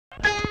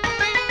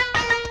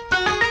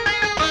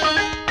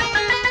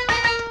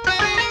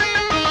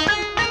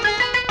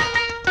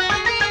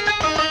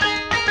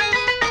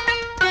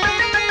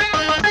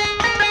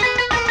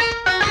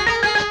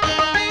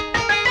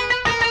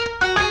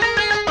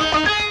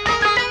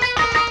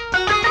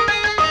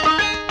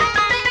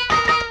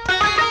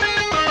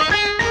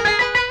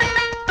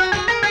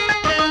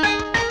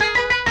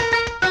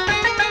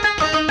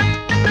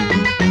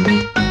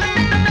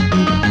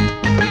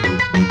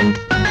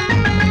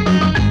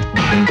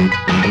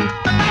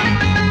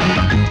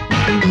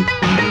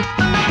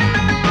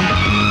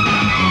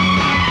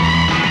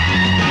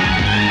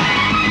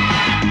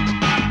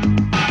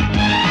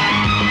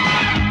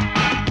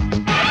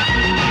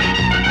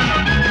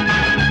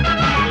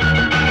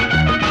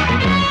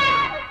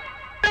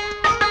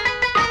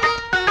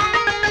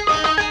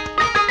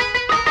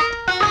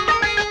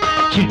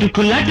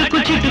చిటుకులటుకు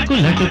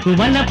చిటుకులటుకు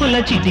వలపుల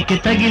చిటికె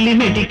తగిలి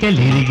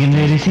మెటికెలిరిగి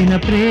మెరిసిన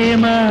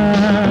ప్రేమ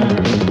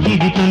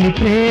ఇది తొలి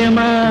ప్రేమ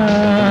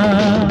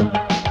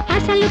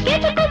అసలు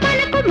కెటుకు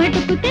మనకు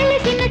మటుకు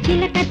తెలిసిన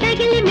చిలక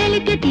తగిలి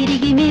మెలిక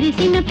తిరిగి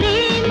మెరిసిన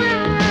ప్రేమ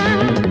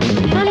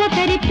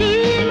తొలకరి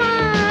ప్రేమ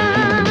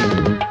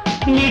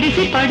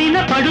నిడిసి పడిన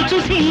పడుచు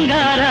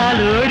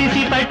సింగారాలు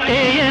ఒడిసి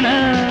పట్టేయనా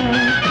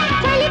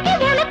చలికి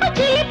వణుకు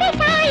చిలిపి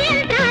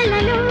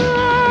సాయంత్రాలలో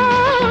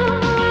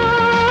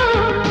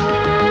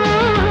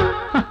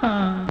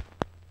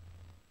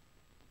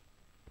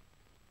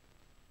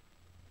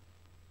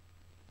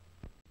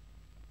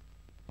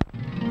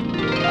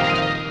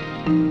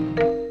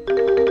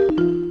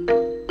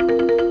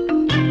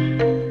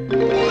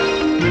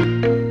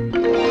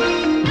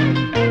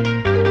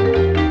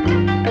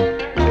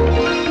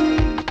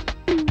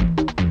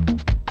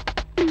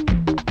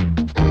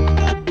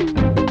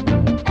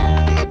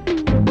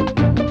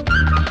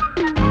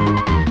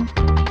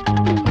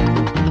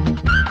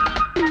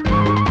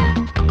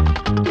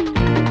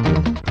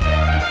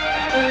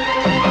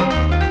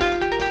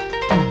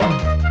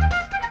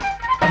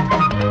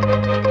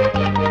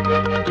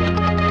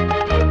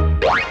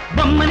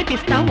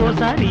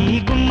ఓసారి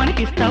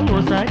గుమ్మనిపిస్తా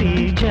ఓసారి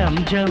జం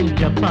జం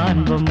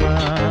జపాన్ బొమ్మ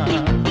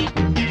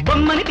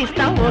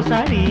బొమ్మనిపిస్తా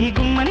ఓసారి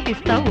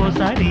గుమ్మనిపిస్తా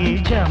ఓసారి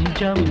జం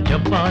జం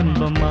జపాన్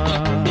బొమ్మ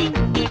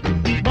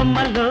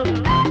బొమ్మల్లో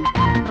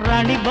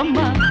రాణి బొమ్మ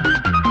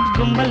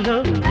గుమ్మల్లో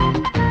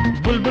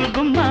బుల్బుల్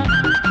గుమ్మ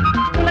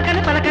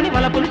పులకని పలకని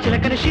వలపులు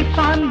చిలకని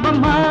షిఫాన్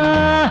బొమ్మ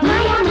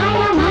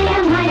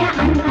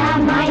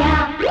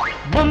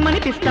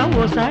బొమ్మనిపిస్తా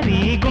ఓసారి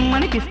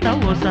గుమ్మనిపిస్తా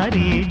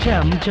ఓసారి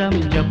జం జం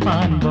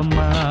జపాన్ బొమ్మ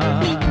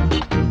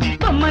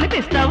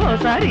బొమ్మనిపిస్తా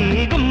ఓసారి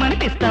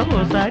గుమ్మనిపిస్తా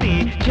ఓసారి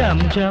జం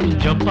జం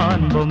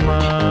జపాన్ బొమ్మ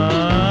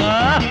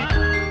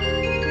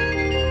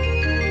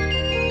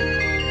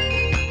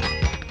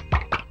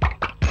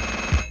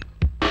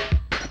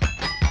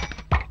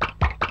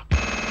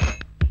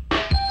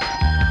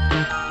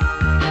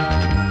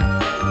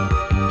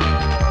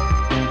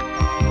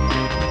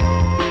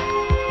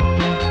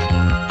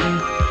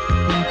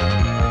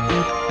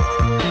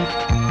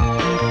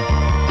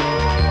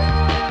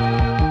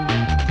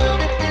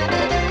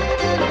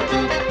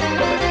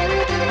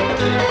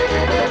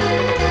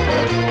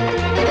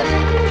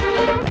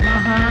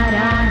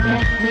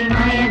Maharajasri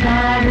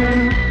Mayagadu,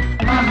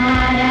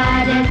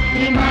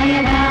 Maharajasri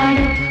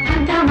Mayagadu,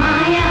 Anta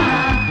Maya,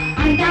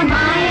 Anta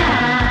Maya,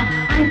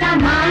 Anta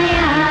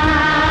Maya.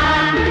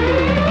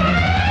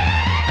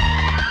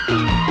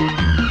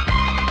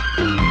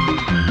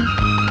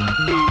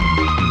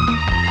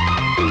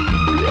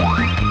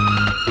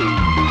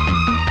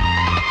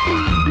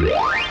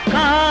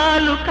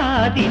 కాలు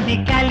కాదిది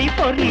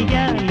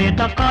కాలిఫోర్నియా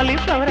లేదా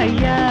కాలీఫ్లవర్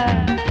అయ్యా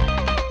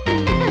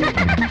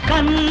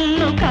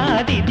కన్ను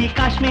కాదిది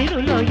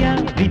కాశ్మీరులోయ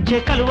విద్య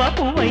కలువ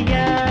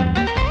పువ్వయ్యా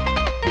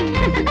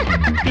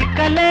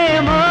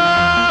తిక్కలేమో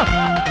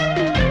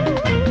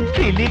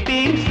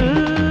ఫిలిపీన్స్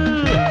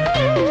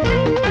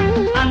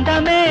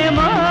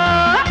అందమేమో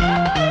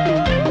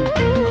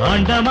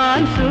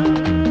అండమాన్స్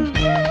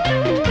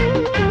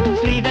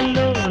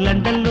స్వీడన్లో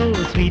లండన్లో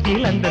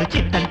స్వీటీలందరూ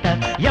చిట్టంట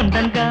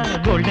ఎండన్ గా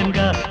గోల్డెన్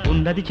గా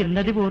ఉన్నది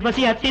చిన్నది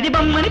ఊర్వశి అతిథి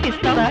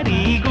బొమ్మనిపిస్తావారి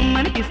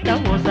గుమ్మనిపిస్తా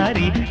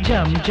ఓసారి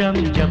జం జం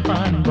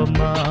జపాన్ బొమ్మ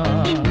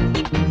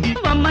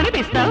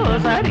బొమ్మనిపిస్తా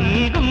ఓసారి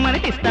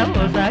గుమ్మనిపిస్తా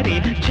ఓసారి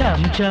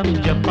జం జం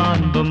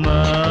జపాన్ బొమ్మ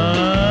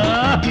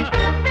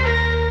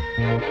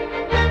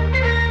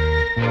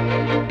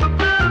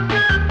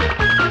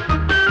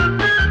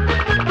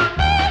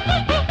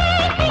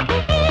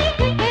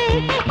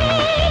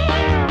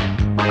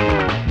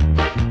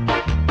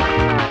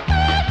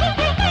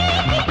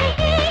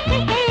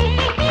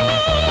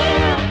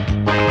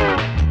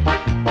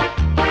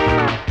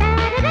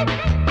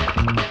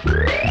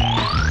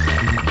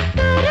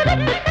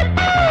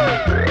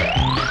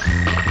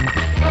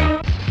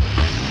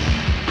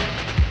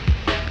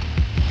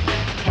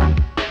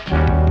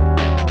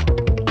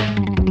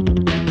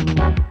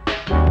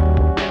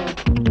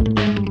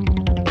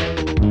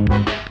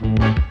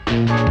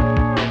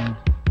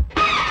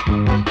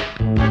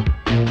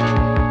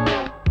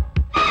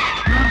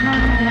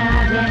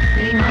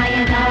Maharajasri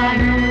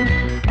Mayagadu,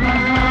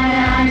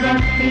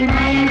 Maharajasri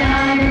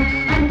Mayagadu,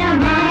 Anta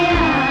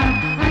Maya,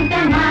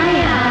 Anta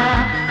Maya,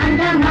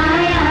 Anta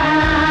Maya.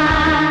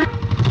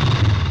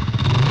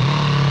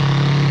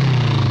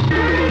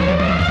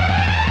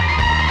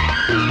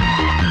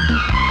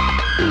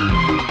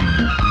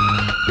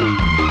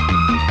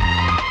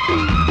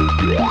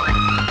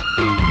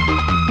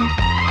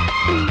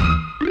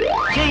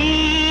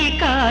 చెయ్యి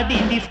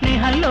కాదిది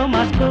స్నేహంలో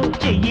మాస్కో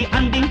చెయ్యి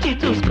అందించి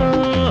చూసుకో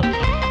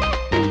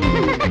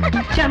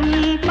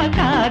చంప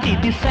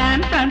కాదిది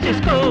శాన్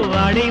ఫ్రాన్సిస్కో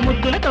ఆడే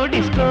ముద్దులతో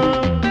డిస్కో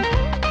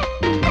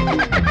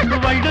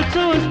వాళ్ళు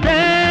చూస్తే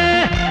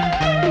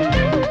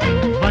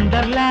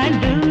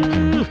వండర్లాండ్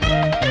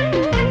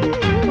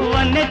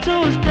వన్నె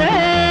చూస్తే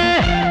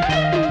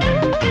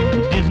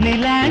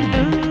డిజ్నీల్యాండ్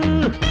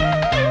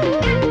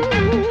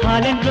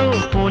హాలెండ్ లో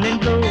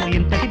పోలెండ్ లో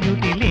ఇంతటి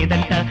బ్యూటీ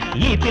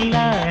ఈ పిల్ల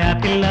ఆ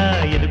పిల్ల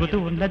ఎదుగుతూ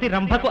ఉన్నది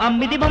రంభకు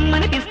అమ్మిది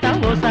బొమ్మని తీస్తా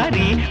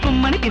ఓసారి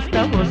కుమ్మని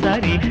తీస్తా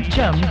ఓసారి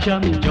జమ్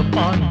జమ్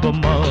జపాన్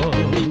బొమ్మ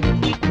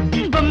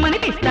బొమ్మని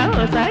తీస్తా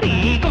ఓసారి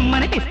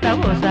కుమ్మని తీస్తా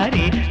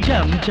ఓసారి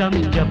జమ్ జమ్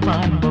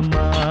జపాన్ బొమ్మ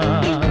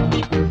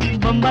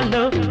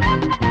బొమ్మల్లో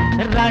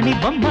రాణి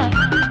బొమ్మ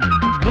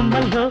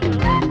గుమ్మల్లో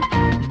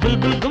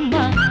బుల్బుల్ గుమ్మ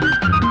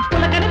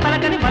పులకని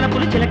పలకని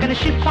వలపులు చిలకని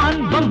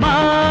షిఫాన్ బొమ్మ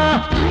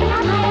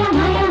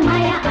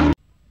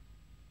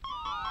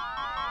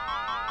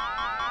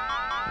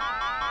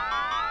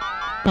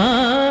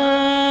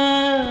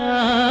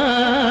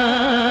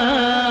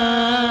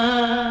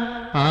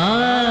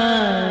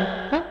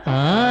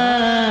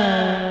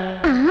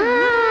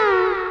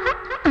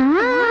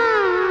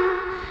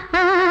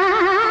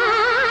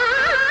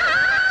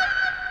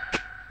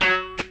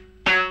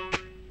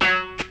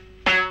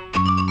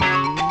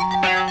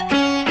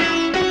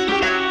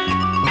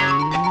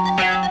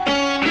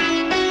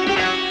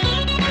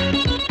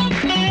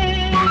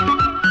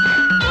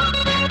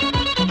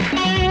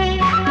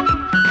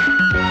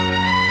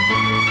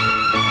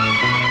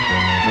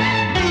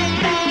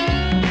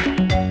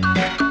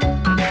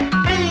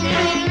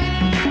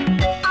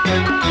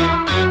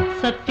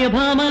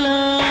సత్యభామలా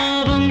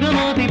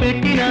బొంగమోతి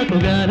పెట్టి నాకు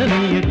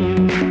గారనీయకు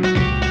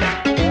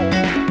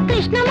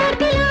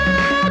కృష్ణమూర్తిలా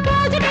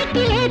పోజు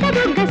పెట్టి లేత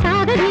బుగ్గ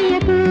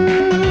సాగనీయకు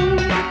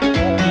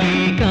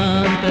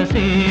ఏకాంత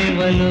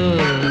సేవలో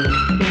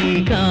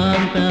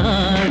ఏకాంత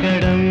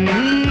ఆగడం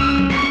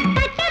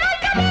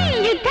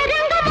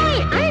యుద్ధరంగమై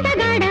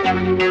అందగాడ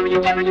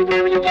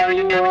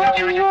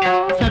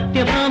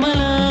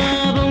సత్యభామలా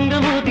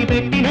బొంగమోతి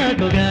పెట్టి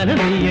నాకు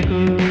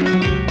గారనీయకు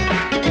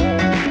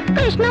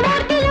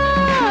కృష్ణమూర్తిలో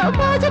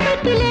పోజు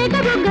పెట్టి లేత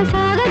బుగ్గ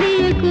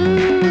సాగనీయకు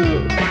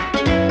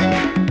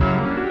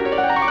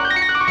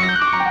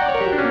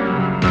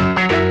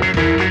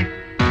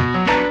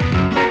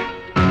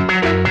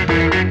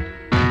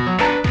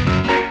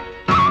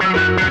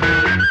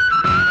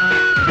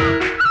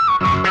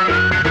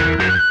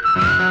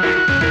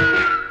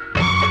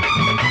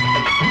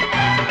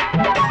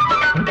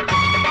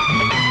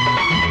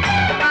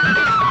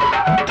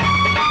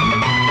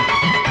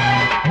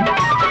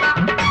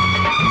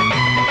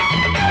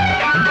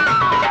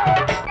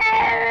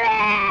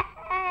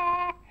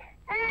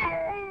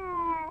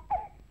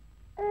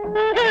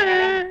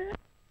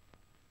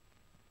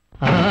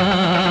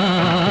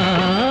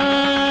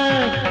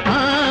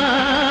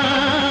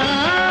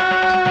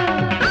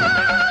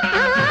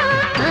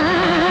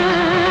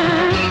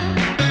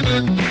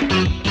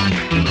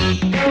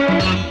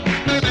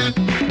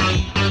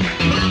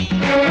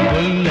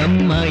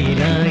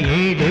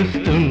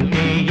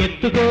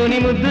ఎత్తుకోని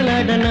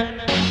ముద్దులాడనా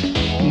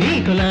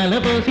నీకు లాల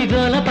పోసి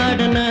జోల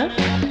పాడనా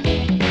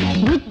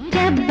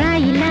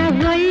బుచ్చబ్బాయిలా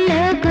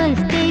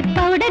ఒళ్ళోకొస్తే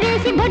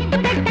పౌడరేసి బొట్టు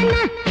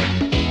పెట్టనా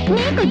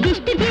నీకు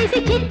దిష్టి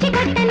తీసి చిచ్చి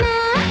కొట్టనా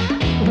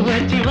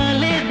వచ్చి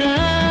వాళ్ళేదా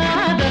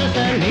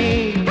దరసాని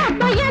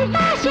అబ్బాయంత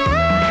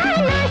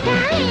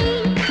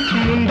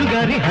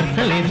ముందుగా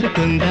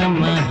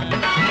రిహర్సలేసుకుందామా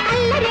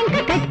అల్లరింక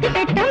కత్తి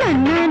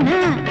పెట్టమన్నానా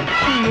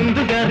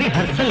ముందుగా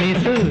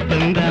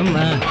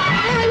రిహర్సలేసుకుందామా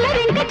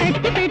అల్లరింక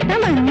కత్తి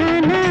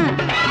పెట్టమన్నానా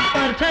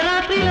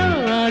అర్ధరాత్రిలో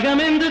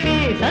ఆగమెందుకే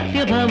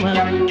సత్యభామ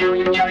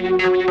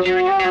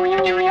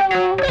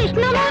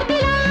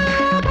కృష్ణమూర్తిలా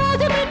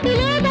పోజు పెట్టి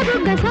లేత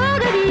బుగ్గ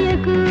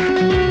సాగనీయకు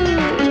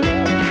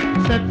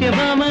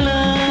సత్యభామలా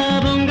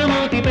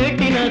బొంగమోతి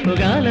పెట్టి నాకు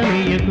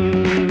గాలమీయకు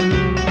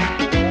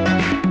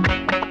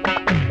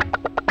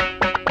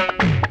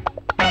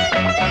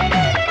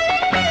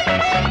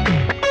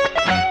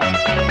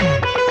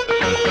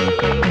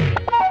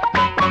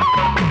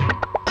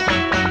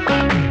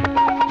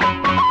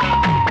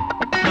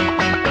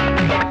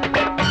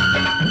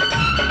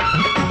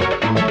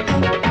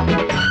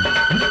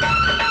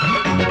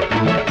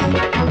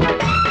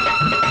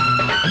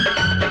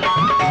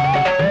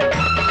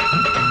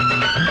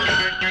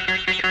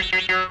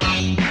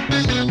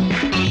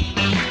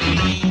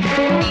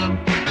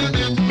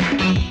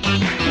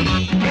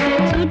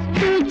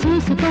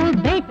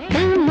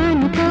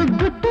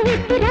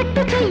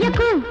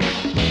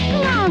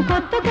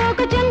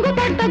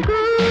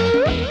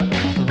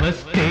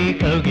వస్తే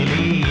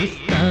కౌగిలి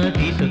ఇస్తా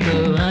తీసుకో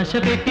ఆశ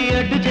పెట్టి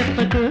అడ్డు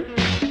చెప్పకు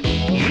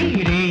ఈ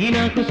రేయి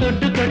నాకు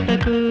సొడ్డు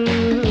కొట్టకు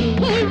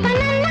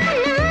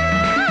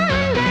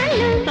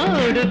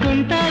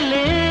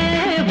తోడుకుంటాలే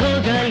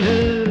భోగాలు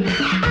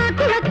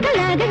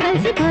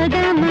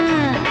కలిసిపోదామా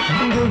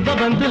గుబ్బ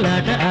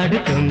బంతులాట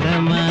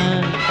ఆడుకుందామా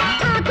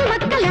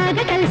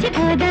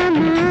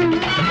కలిసిపోదామా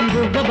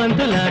గుబ్బ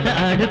బంతులాట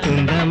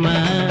ఆడుకుందామా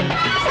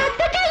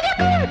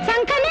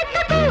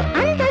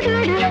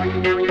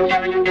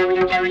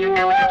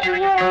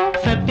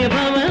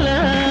సత్యభామల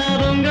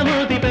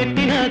బొంగమూతి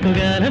పెట్టి నాకు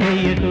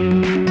గాలమయ్యకు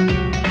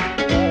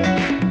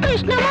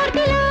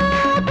కృష్ణమూర్తిలో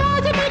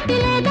పోజు పెట్టి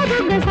లేత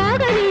బుగ్గ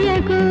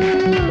సాగనీయకు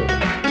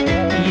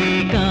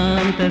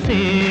ఏకాంత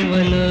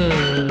సేవలో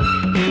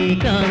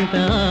ఏకాంత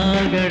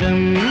ఆగడం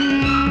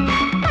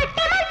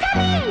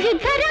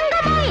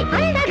యుద్ధరంగమై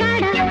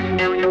అందగాడ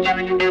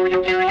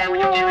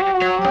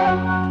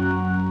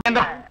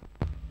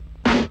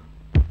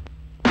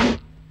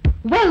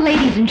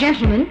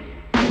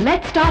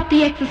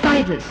the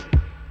exercises.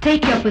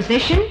 Take your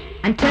position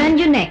and turn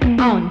your neck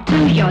on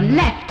to your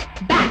left,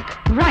 back,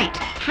 right,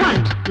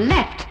 front,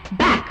 left,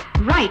 back,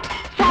 right,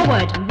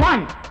 forward.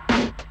 1,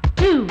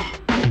 2,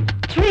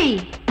 3,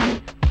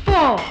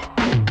 4.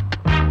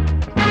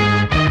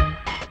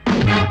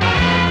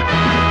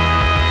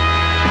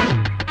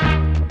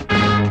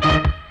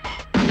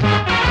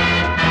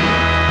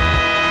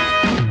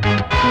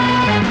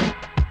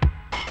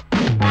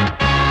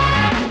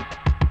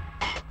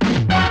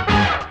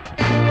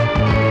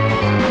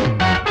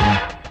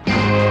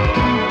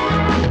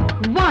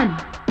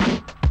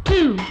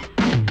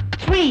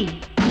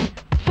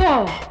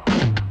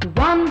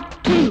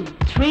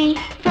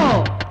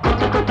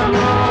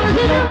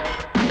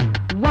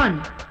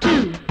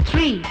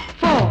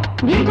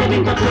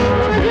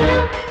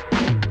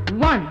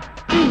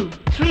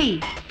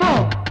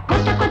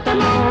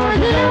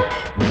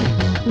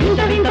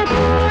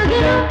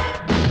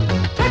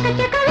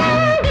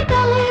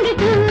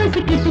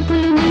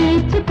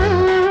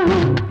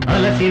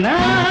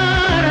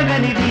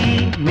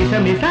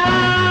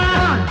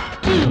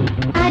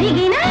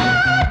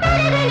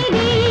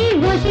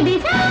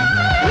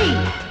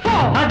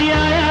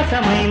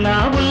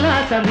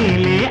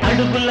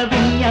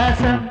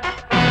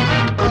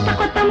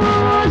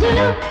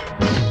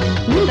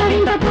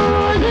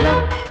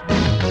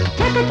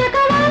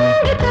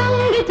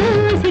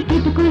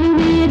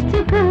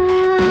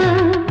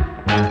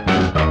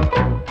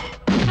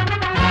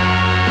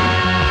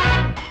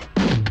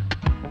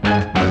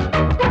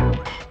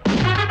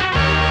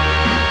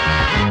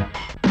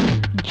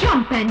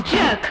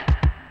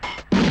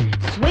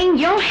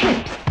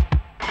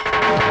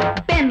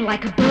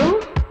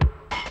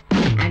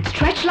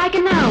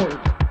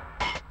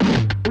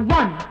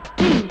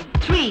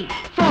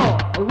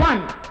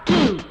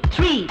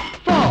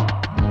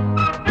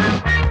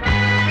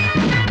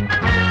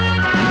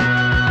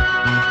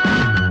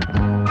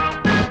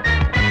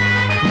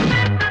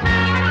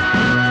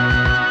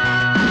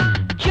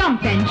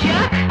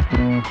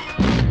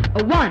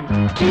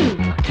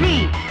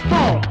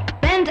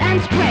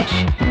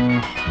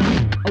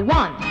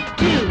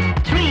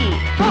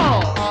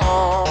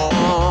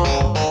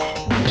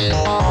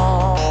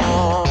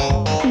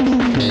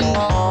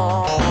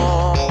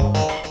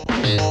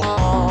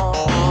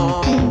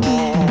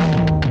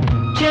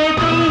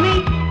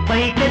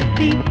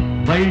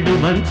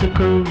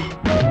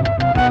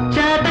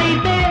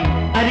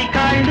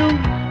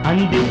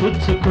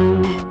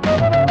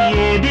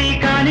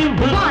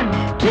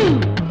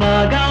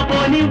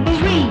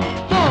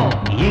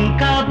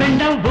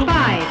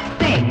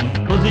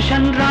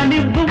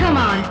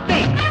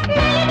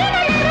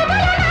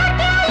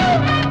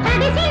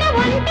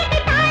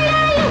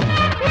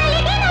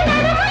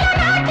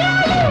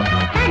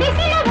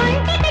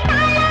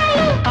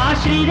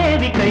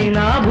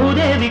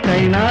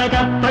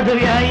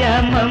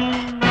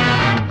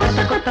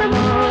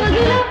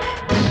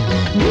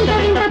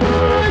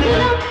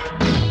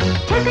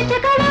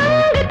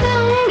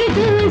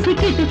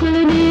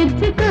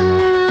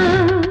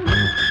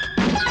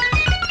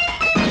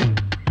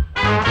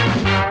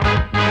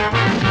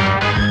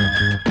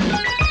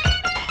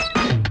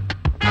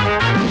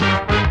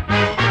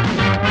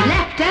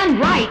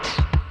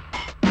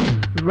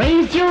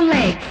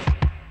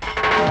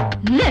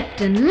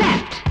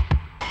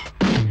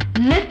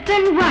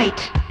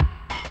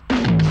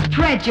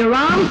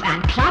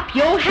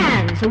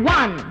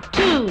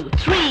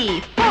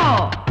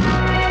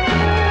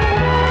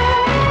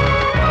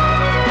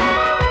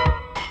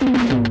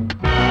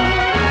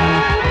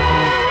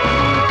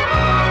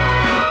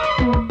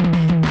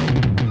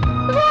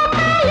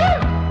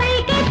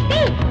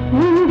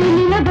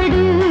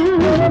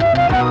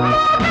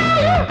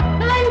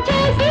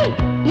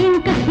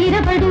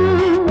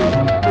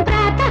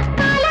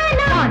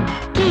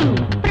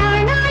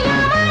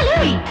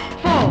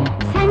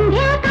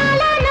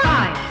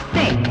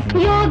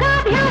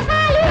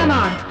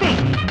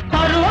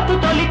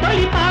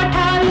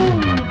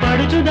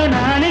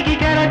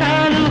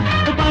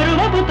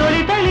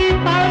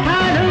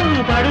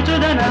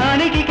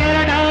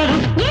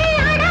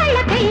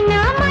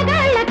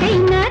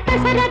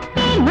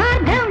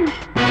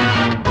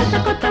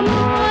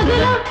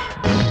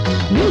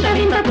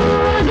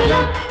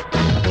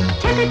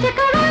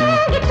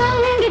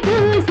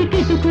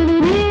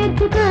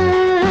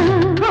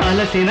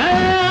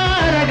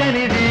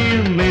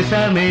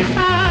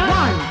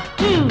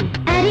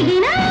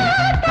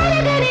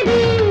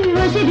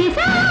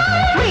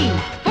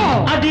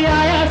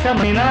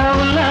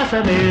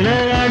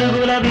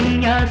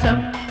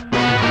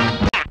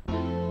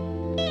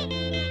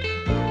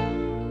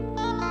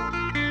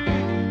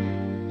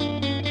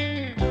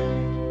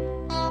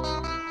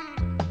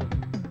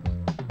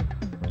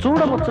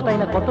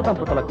 చూడముచ్చటైన కొత్త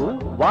దంపతులకు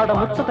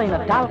వాడముచ్చటైన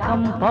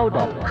టాల్కమ్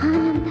పౌడర్,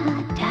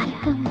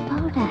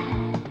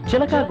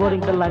 చిలక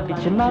గోరింకల్ లాంటి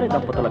చిన్నారి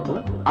దంపతులకు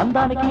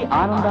అందానికి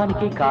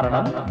ఆనందానికి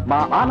కారణం మా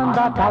ఆనంద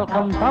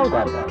టాల్కమ్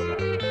పౌడర్.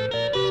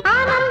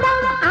 ఆనందం,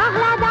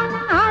 ఆహ్లాదం,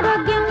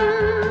 ఆరోగ్యం,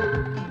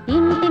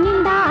 ఇంటి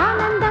నిండా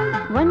ఆనందం,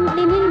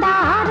 ఒంటి నిండా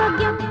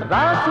ఆరోగ్యం.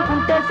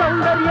 రాసుకుంటే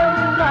సౌందర్యం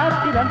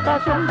రాత్రిరంతా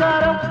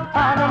శృంగారం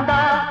ఆనంద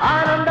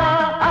ఆనంద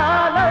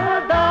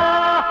ఆనంద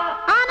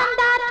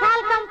ఆనంద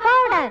టాల్కమ్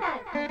పౌడర్.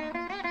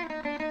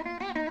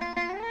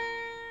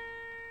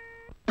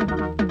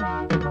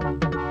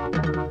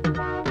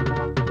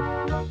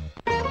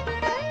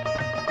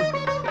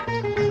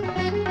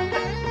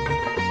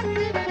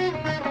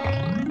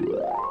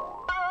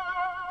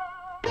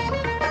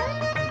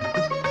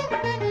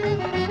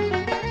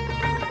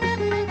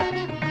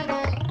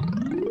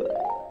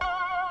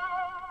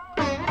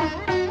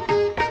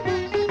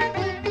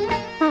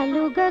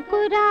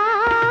 అలుగకురా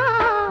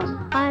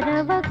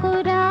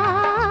అరవకురా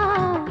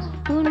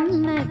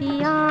ఉన్నది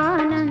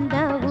ఆనంద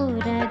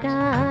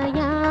ఊరగాయ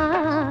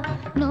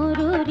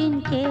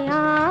నోరూరించే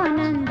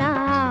ఆనందావకాయ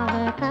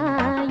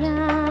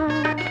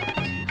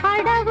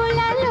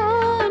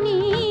అడవులలోని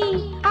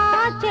ఆ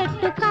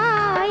చెట్టు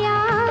కాయ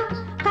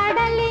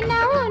కడలిన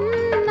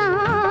ఉన్న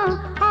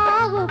ఆ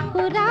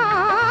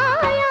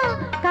ఉప్పురాయ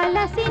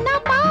కలసిన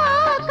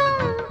పాకం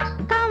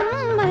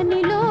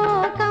కమ్మని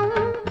లోకం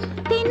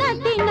తిన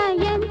తిన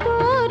ఎంతో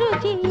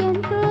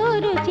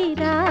రుచి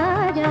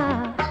రాజా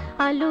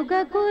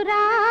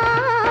అలుగకురా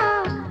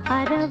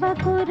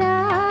అరవకురా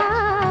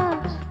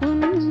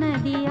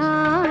ఉన్నది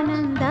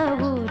ఆనంద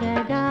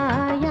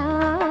ఊరగాయ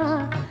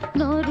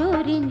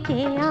నోరూరించే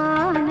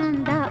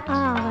ఆనంద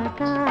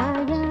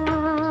ఆవకాయ.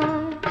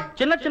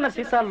 చిన్న చిన్న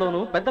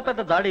సీసాల్లోనూ పెద్ద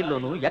పెద్ద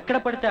దాడిల్లోనూ ఎక్కడ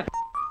పడితే అక్కడ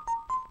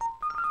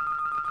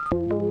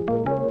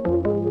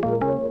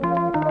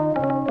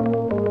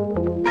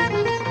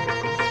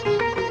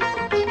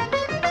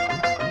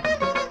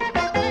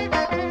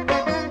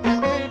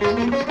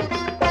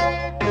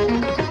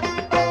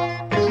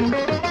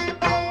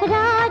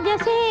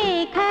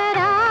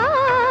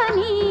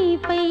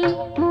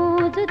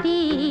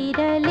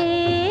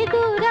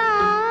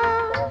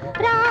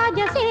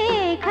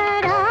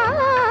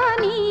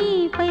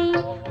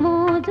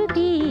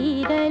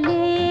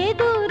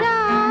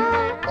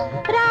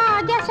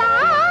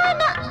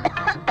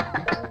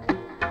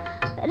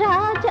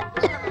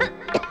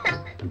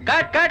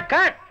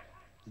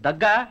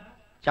దగ్గ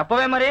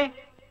చెప్పవే మరి.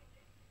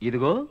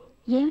 ఇదిగో.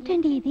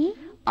 ఏమిటండి ఇది?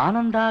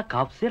 ఆనంద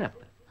కాఫ్ సిరప్.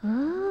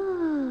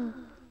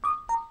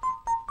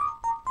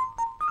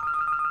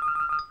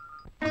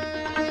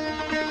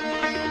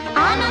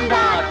 ఆనంద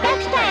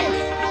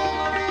టెక్స్టైల్స్,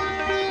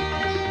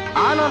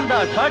 ఆనంద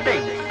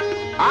షర్టింగ్స్,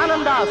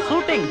 ఆనంద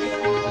షూటింగ్స్.